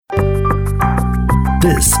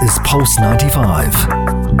This is Pulse 95.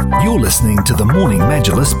 You're listening to the Morning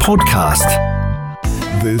Majlis podcast.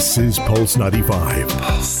 This is Pulse 95.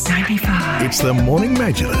 Pulse 95. It's the Morning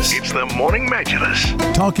Majlis.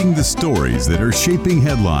 Talking the stories that are shaping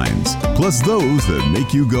headlines, plus those that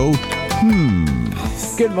make you go,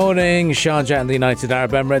 Good morning, Sharjah and the United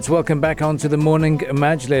Arab Emirates. Welcome back onto the Morning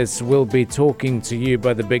Majlis. We'll be talking to you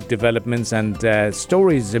about the big developments and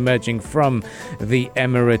stories emerging from the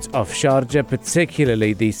Emirate of Sharjah,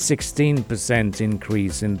 particularly the 16%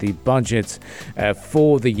 increase in the budget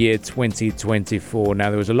for the year 2024.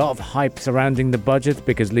 Now, there was a lot of hype surrounding the budget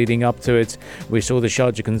because leading up to it, we saw the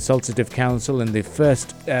Sharjah Consultative Council in the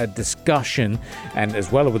first discussion, and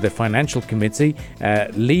as well with the Financial Committee,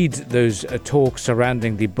 lead those talks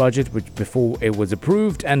surrounding the budget, which before it was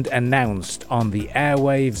approved and announced on the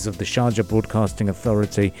airwaves of the Sharjah Broadcasting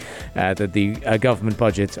Authority that the government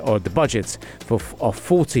budget, or the budget of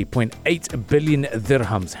 40.8 billion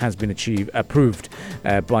dirhams has been approved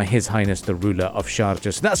by His Highness the ruler of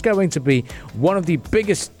Sharjah. So that's going to be one of the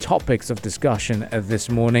biggest topics of discussion this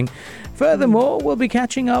morning. Furthermore, we'll be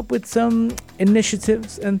catching up with some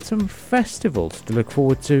initiatives and some festivals to look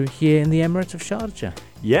forward to here in the Emirate of Sharjah.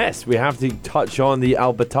 Yes, we have to touch on the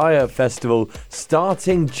Al Bataya Festival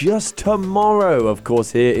starting just tomorrow, of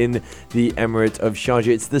course, here in the Emirate of Sharjah.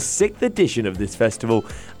 It's the 6th edition of this festival,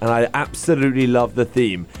 and I absolutely love the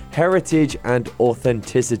theme, heritage and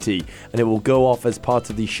authenticity. And it will go off as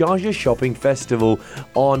part of the Sharjah Shopping Festival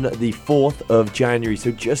on the 4th of January.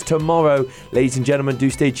 So just tomorrow, ladies and gentlemen,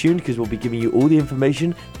 do stay tuned because we'll be giving you all the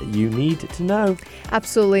information that you need to know.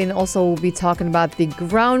 Absolutely, and also we'll be talking about the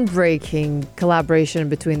groundbreaking collaboration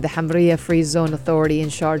between the Hamriya Free Zone Authority in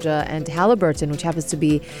Sharjah and Halliburton, which happens to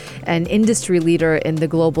be an industry leader in the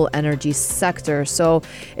global energy sector. So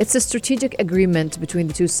it's a strategic agreement between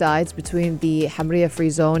the two sides, between the Hamriya Free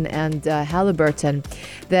Zone and Halliburton,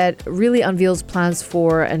 that really unveils plans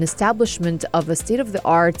for an establishment of a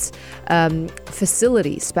state-of-the-art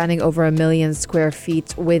facility spanning over 1 million square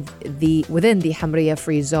feet within the Hamriya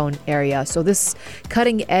Free Zone area. So this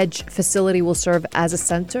cutting-edge facility will serve as a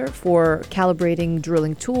center for calibrating drilling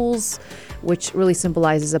tools, which really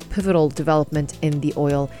symbolizes a pivotal development in the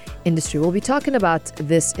oil industry. We'll be talking about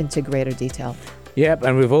this in greater detail. Yep,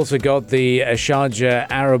 and we've also got the Sharjah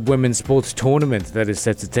Arab Women's Sports Tournament that is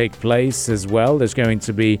set to take place as well. There's going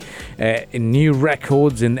to be new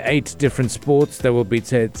records in 8 different sports that will be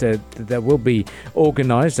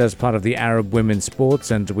organised as part of the Arab Women's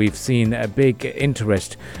Sports, and we've seen a big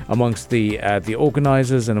interest amongst the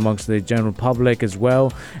organisers and amongst the general public as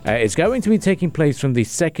well. It's going to be taking place from the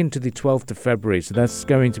 2nd to the 12th of February, so that's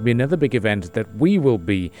going to be another big event that we will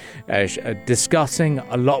be discussing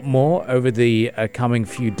a lot more over the coming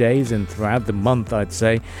few days and throughout the month, I'd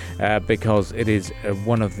say, because it is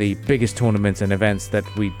one of the biggest tournaments and events that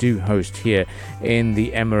we do host here in the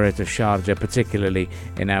Emirate of Sharjah, particularly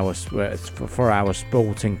in for our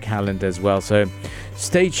sporting calendar as well. So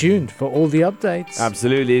stay tuned for all the updates.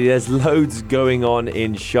 Absolutely, there's loads going on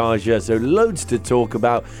in Sharjah, so loads to talk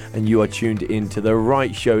about, and you are tuned into the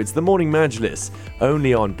right show. It's the Morning Majlis,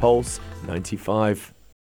 only on Pulse 95.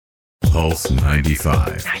 Pulse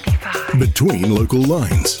 95. Between local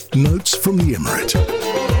lines, notes from the Emirate.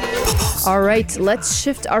 All right, let's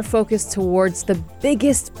shift our focus towards the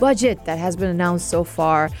biggest budget that has been announced so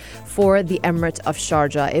far for the Emirate of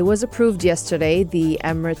Sharjah. It was approved yesterday, the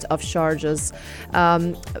Emirate of Sharjah's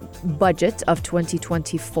budget of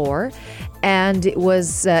 2024, and it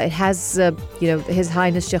has His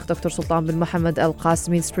Highness Sheikh Dr. Sultan bin Mohammed Al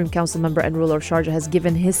Qasimi, Supreme Council member and ruler of Sharjah, has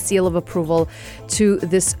given his seal of approval to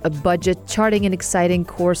this budget, charting an exciting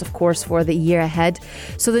course, of course, for the year ahead.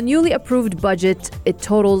 So the newly approved budget, it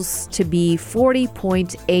totals to be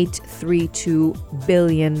 40.832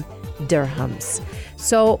 billion dirhams.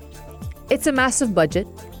 So it's a massive budget,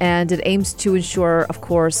 and it aims to ensure, of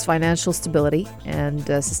course, financial stability and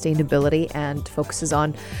sustainability, and focuses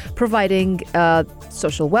on providing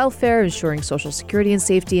social welfare, ensuring social security and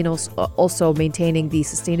safety, and also maintaining the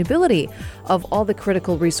sustainability of all the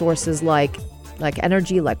critical resources like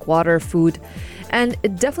energy, like water, food. And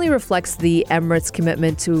it definitely reflects the Emirates'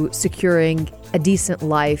 commitment to securing a decent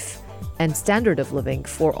life and standard of living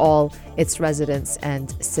for all its residents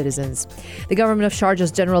and citizens. The government of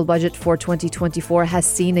Sharjah's general budget for 2024 has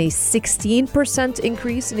seen a 16%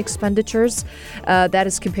 increase in expenditures. That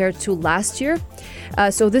is compared to last year.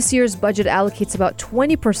 So this year's budget allocates about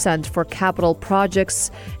 20% for capital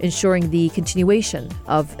projects, ensuring the continuation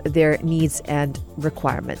of their needs and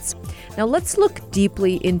requirements. Now let's look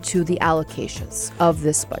deeply into the allocations of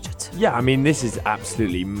this budget. Yeah, I mean, this is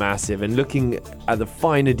absolutely massive. And looking at the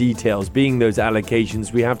finer details being those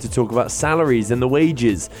allocations, we have to talk about salaries and the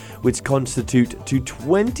wages, which constitute to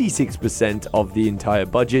 26% of the entire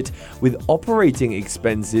budget, with operating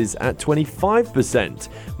expenses at 25%,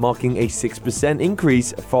 marking a 6%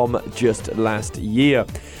 increase from just last year.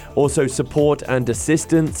 Also, support and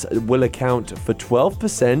assistance will account for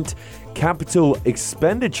 12%. Capital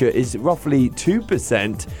expenditure is roughly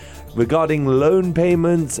 2%. Regarding loan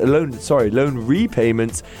repayments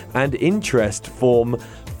and interest form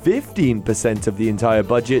 15% of the entire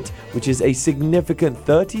budget, which is a significant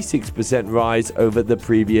 36% rise over the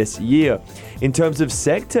previous year. In terms of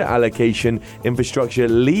sector allocation, infrastructure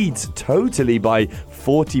leads totally by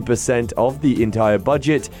 40% of the entire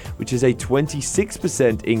budget, which is a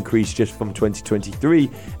 26% increase just from 2023.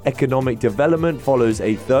 Economic development follows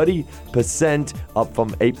a 30%, up from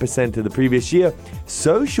 8% of the previous year.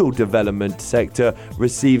 Social development sector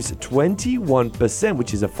receives 21%,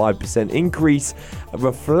 which is a 5% increase,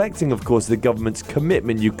 reflecting, of course, the government's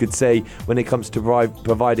commitment, you could say, when it comes to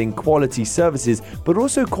providing quality services, but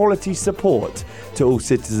also quality support to all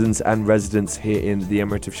citizens and residents here in the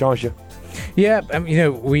Emirate of Sharjah. Yeah,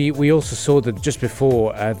 we also saw that just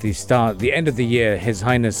before the end of the year, His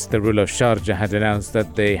Highness the ruler of Sharjah had announced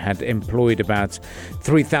that they had employed about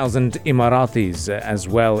 3,000 Emiratis as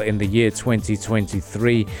well in the year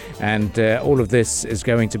 2023, and all of this is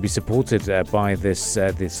going to be supported by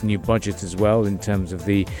this new budget as well in terms of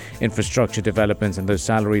the infrastructure developments and those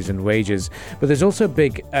salaries and wages. But there's also a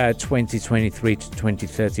big 2023 to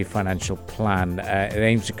 2030 financial plan. It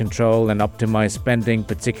aims to control and optimize spending,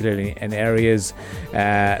 particularly in areas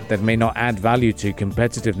that may not add value to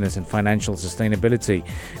competitiveness and financial sustainability.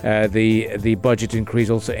 The budget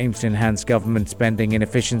increase also aims to enhance government spending and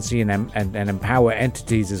efficiency and empower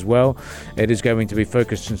entities as well. It is going to be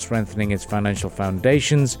focused on strengthening its financial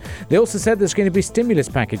foundations. They also said there's going to be stimulus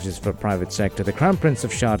packages for private sector. The Crown Prince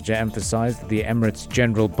of Sharjah emphasized that the Emirates'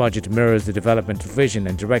 general budget mirrors the development vision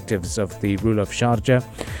and directives of the ruler of Sharjah.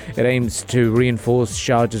 It aims to reinforce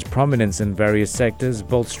Sharjah's prominence in various sectors,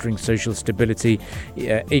 bolstering social stability,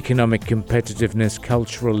 economic competitiveness,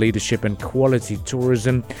 cultural leadership and quality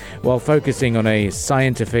tourism, while focusing on a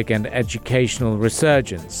scientific and educational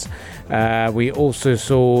resurgence. We also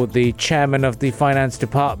saw the chairman of the finance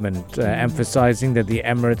department emphasizing that the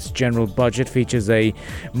Emirates' general budget features a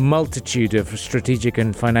multitude of strategic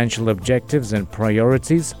and financial objectives and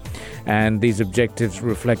priorities, and these objectives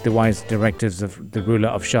reflect the wise directives of the ruler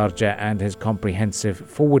of Sharjah and his comprehensive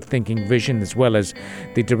forward-thinking vision, as well as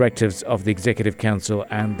the directives of the Executive Council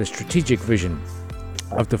and the strategic vision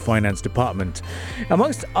of the finance department.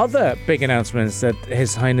 Amongst other big announcements that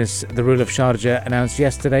His Highness the ruler of Sharjah announced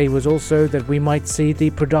yesterday was also that we might see the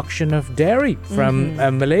production of dairy from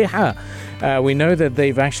Maleha. We know that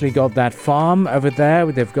they've actually got that farm over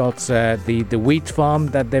there. They've got the wheat farm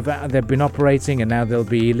that they've been operating, and now they'll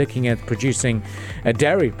be looking at producing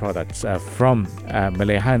dairy products from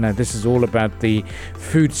Maleha. Now, this is all about the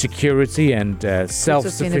food security and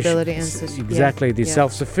self-sufficiency.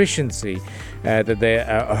 Self-sufficiency that they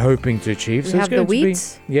are hoping to achieve. We have the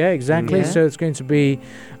wheat. Exactly. Yeah. So it's going to be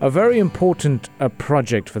a very important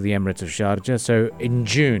project for the Emirate of Sharjah. So in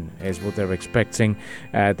June is what they're expecting,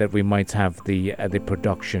 that we might have the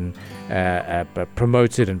production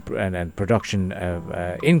promoted and production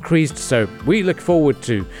increased. So we look forward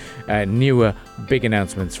to newer big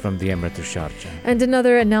announcements from the Emirate of Sharjah. And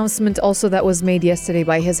another announcement also that was made yesterday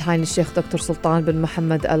by His Highness Sheikh Dr. Sultan bin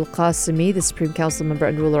Mohammed Al Qasimi, the Supreme Council member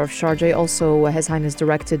and ruler of Sharjah. Also, His Highness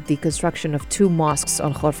directed the construction of 2 mosques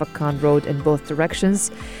on Khorfak Khan Road in both directions.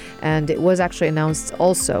 And it was actually announced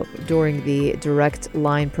also during the Direct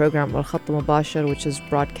Line program, Al Khatt Mubashir, which is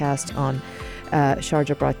broadcast on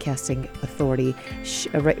Sharjah Broadcasting Authority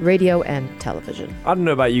radio and television. I don't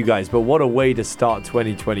know about you guys, but what a way to start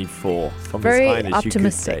 2024 from Very His Highness,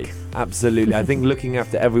 optimistic. you could say. Absolutely. I think looking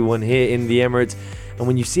after everyone here in the Emirates, and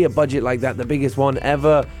when you see a budget like that, the biggest one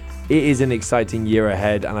ever, it is an exciting year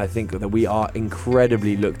ahead, and I think that we are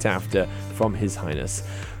incredibly looked after from His Highness.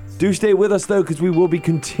 Do stay with us though, because we will be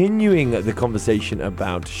continuing the conversation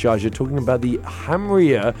about Sharjah, talking about the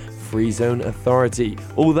Hamriya Free Zone Authority.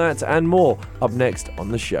 All that and more up next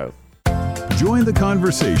on the show. Join the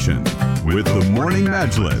conversation with the Morning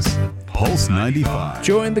Majlis, Pulse 95.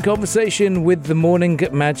 Join the conversation with the Morning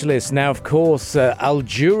Majlis. Now, of course, Al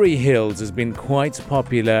Juri Hills has been quite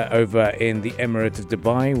popular over in the Emirate of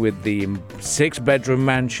Dubai, with the 6-bedroom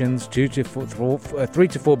mansions, 3 to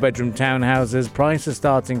 4 bedroom townhouses. Prices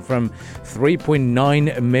starting from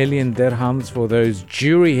 3.9 million dirhams for those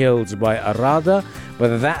Juri Hills by Arada.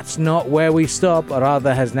 But that's not where we stop.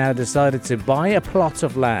 Arada has now decided to buy a plot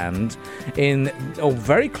of land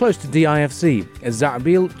very close to DIFC,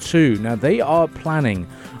 Zabil 2. Now, they are planning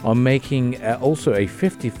on making also a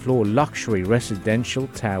 50-floor luxury residential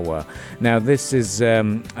tower. Now, this is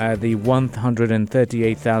the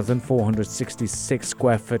 138,466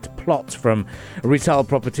 square foot plot from Retail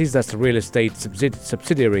Properties. That's the real estate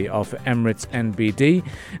subsidiary of Emirates NBD.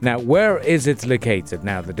 Now, where is it located?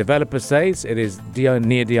 Now, the developer says it is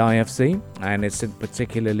near DIFC, and it's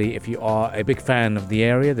particularly, if you are a big fan of the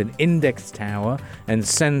area, then Index Tower and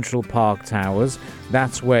Central Park Towers.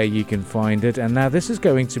 That's where you can find it. And now this is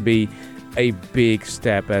going to be a big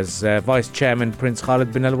step, as Vice Chairman Prince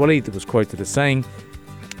Khalid bin Al-Walid was quoted as saying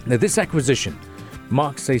that this acquisition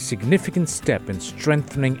marks a significant step in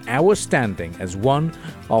strengthening our standing as one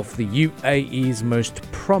of the UAE's most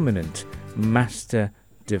prominent master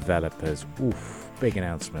developers. Oof. Big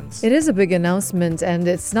announcements. It is a big announcement, and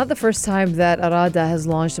it's not the first time that Arada has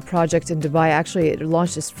launched a project in Dubai. Actually, it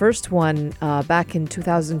launched its first one back in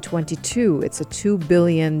 2022. It's a 2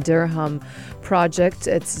 billion dirham project.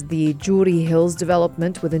 It's the Juri Hills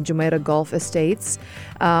development within Jumeirah Golf Estates.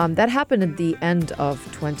 That happened at the end of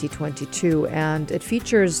 2022, and it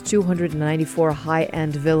features 294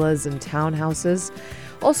 high-end villas and townhouses.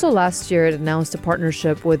 Also last year, it announced a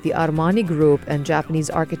partnership with the Armani Group and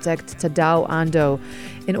Japanese architect Tadao Ando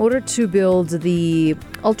in order to build the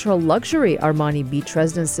ultra-luxury Armani beach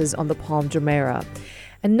residences on the Palm Jumeirah.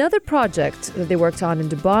 Another project that they worked on in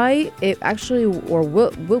Dubai,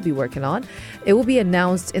 will be working on, it will be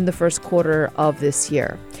announced in the first quarter of this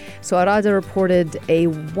year. So Arada reported a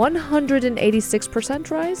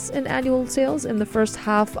 186% rise in annual sales in the first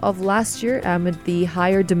half of last year amid the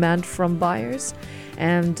higher demand from buyers.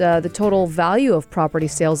 And the total value of property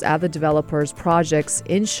sales at the developers' projects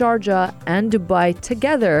in Sharjah and Dubai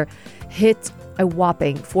together hit a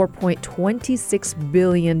whopping 4.26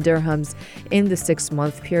 billion dirhams in the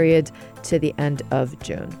 6-month period to the end of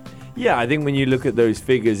June. Yeah, I think when you look at those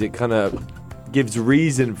figures, it kind of gives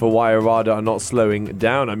reason for why Arada are not slowing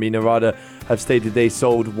down. I mean, Arada have stated they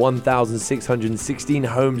sold 1,616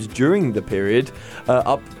 homes during the period,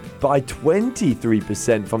 up by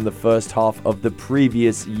 23% from the first half of the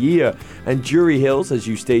previous year. And Juri Hills, as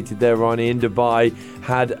you stated there, Ronnie, in Dubai,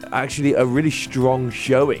 had actually a really strong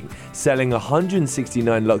showing, selling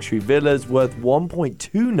 169 luxury villas worth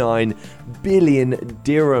 1.29 billion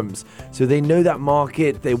dirhams. So they know that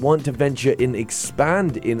market, they want to venture in,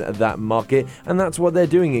 expand in that market, and that's what they're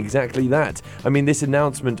doing, exactly that. I mean, this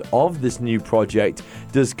announcement of this new project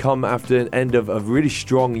does come after an end of a really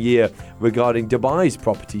strong year regarding Dubai's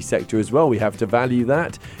property sector as well. We have to value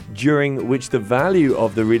that, during which the value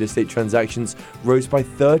of the real estate transactions rose by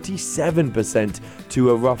 37%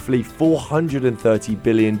 to a roughly 430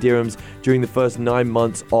 billion dirhams during the first 9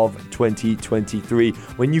 months of 2023,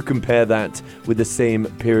 when you compare that with the same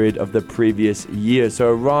period of the previous year.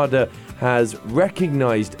 So Arada has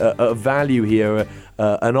recognized a value here,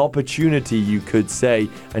 an opportunity, you could say,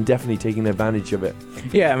 and definitely taking advantage of it.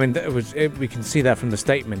 Yeah, I mean, we can see that from the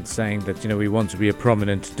statement saying that, we want to be a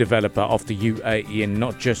prominent developer of the UAE and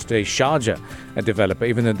not just a Sharjah developer,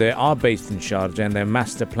 even though they are based in Sharjah, and their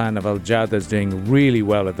master plan of Al Jada is doing really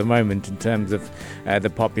well at the moment in terms of the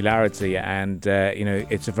popularity. And,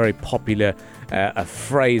 it's a very popular a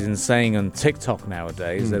phrase and saying on TikTok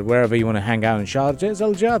nowadays that wherever you want to hang out in Sharjah is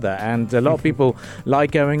Al Jada, and a lot of people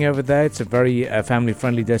like going over there. It's a very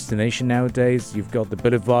family-friendly destination nowadays. You've got the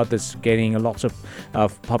boulevard that's gaining a lot of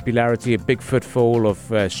popularity, a big footfall of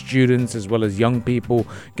students as well as young people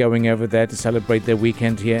going over there to celebrate their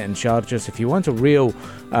weekend here in Sharjah. So if you want a real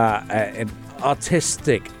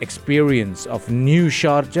artistic experience of new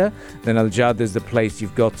Sharjah, then Al Jada is the place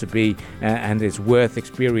you've got to be, and it's worth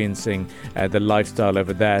experiencing the lifestyle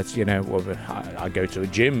over there. I go to a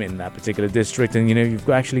gym in that particular district, and you've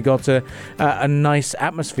actually got a nice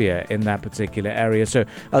atmosphere in that particular area. So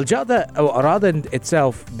Al Jada, or Arada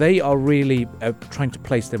itself, they are really trying to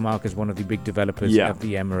place their mark as one of the big developers of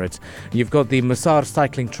the Emirates. You've got the Masar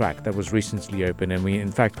cycling track that was recently opened, and we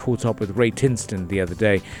in fact caught up with Ray Tinston the other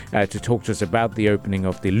day to talk to us about the opening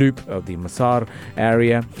of the loop of the Masar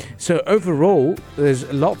area. So overall, there's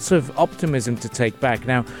lots of optimism to take back.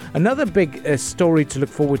 Now, another big story to look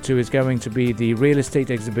forward to is going to be the real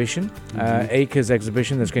estate exhibition, Acres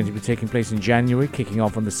exhibition, that's going to be taking place in January, kicking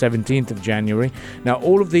off on the 17th of January. Now,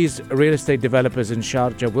 all of these real estate developers in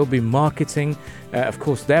Sharjah will be marketing, of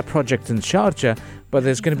course, their project in Sharjah, but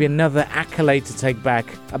there's going to be another accolade to take back,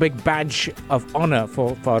 a big badge of honor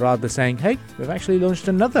for Arada, saying, hey, we've actually launched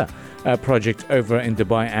another project over in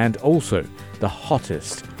Dubai, and also the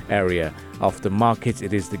hottest area of the market.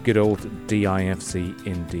 It is the good old DIFC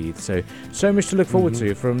indeed. So much to look forward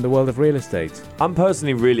to from the world of real estate. I'm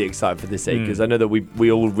personally really excited for this Acres. I know that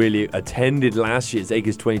we all really attended last year's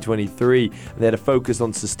Acres 2023. They had a focus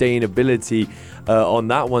on sustainability on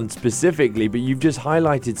that one specifically, but you've just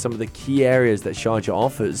highlighted some of the key areas that Sharjah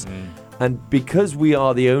offers. And because we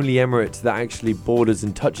are the only emirate that actually borders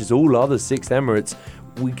and touches all other 6 emirates,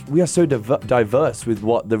 we are so diverse with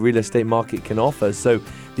what the real estate market can offer. So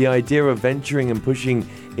the idea of venturing and pushing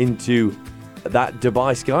into that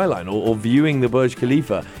Dubai skyline or viewing the Burj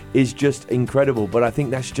Khalifa is just incredible. But I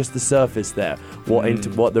think that's just the surface there,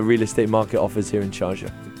 what the real estate market offers here in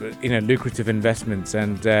Sharjah. Lucrative investments,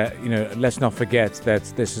 and let's not forget that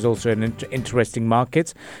this is also an interesting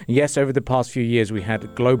market. Yes, over the past few years we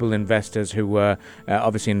had global investors who were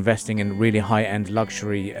obviously investing in really high-end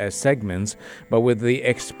luxury segments, but with the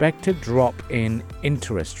expected drop in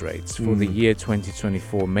interest rates for the year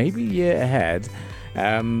 2024, maybe a year ahead,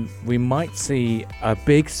 we might see a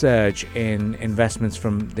big surge in investments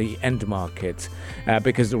from the end market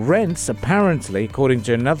because rents, apparently, according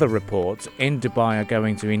to another report, in Dubai are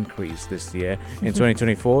going to increase this year in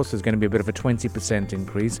 2024. So there's going to be a bit of a 20%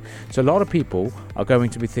 increase. So a lot of people are going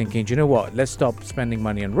to be thinking, do you know what? Let's stop spending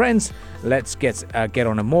money on rents. Let's get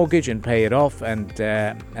on a mortgage and pay it off, and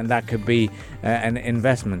that could be an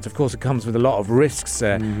investment. Of course, it comes with a lot of risks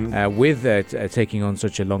with taking on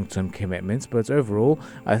such a long-term commitment, but overall,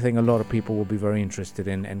 I think a lot of people will be very interested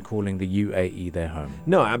in calling the UAE their home.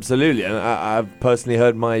 No, absolutely. And I've personally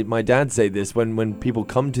heard my dad say this when people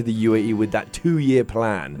come to the UAE with that 2-year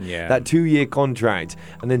plan, that 2-year contract,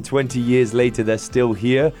 and then 20 years later they're still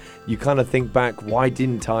here. You kind of think back, why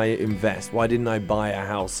didn't I invest? Why didn't I buy a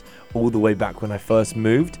house all the way back when I first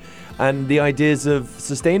moved? And the ideas of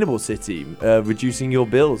sustainable city, reducing your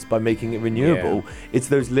bills by making it renewable. It's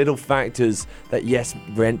those little factors that, yes,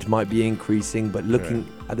 rent might be increasing, but looking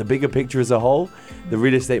at the bigger picture as a whole, the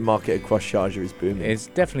real estate market across Sharjah is booming. It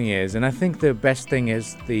definitely is. And I think the best thing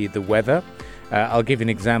is the weather. I'll give you an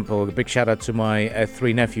example. A big shout out to my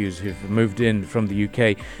 3 nephews who've moved in from the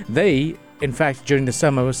UK. They, in fact, during the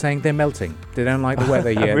summer were saying they're melting. They don't like the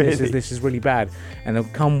weather here. Really? This is really bad. And they'll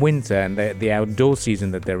come winter and the outdoor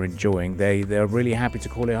season that they're enjoying, they're really happy to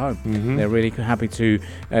call it home. They're really happy to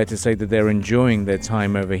say that they're enjoying their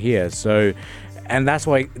time over here. So, and that's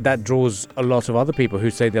why that draws a lot of other people who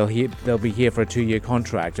say they'll be here for a 2-year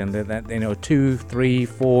contract, and that 2, 3,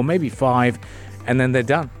 4, maybe 5, and then they're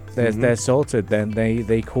done. They're sorted. Then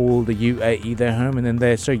they call the UAE their home, and then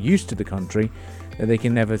they're so used to the country that they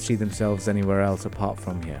can never see themselves anywhere else apart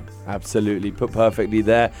from here. Absolutely, put perfectly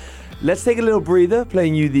there. Let's take a little breather,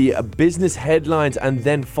 playing you the business headlines, and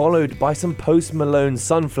then followed by some Post Malone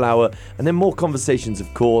Sunflower, and then more conversations,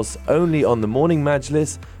 of course, only on the Morning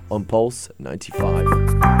Majlis on Pulse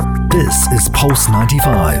 95. This is Pulse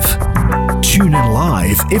 95. Tune in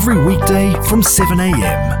live every weekday from 7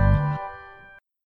 a.m.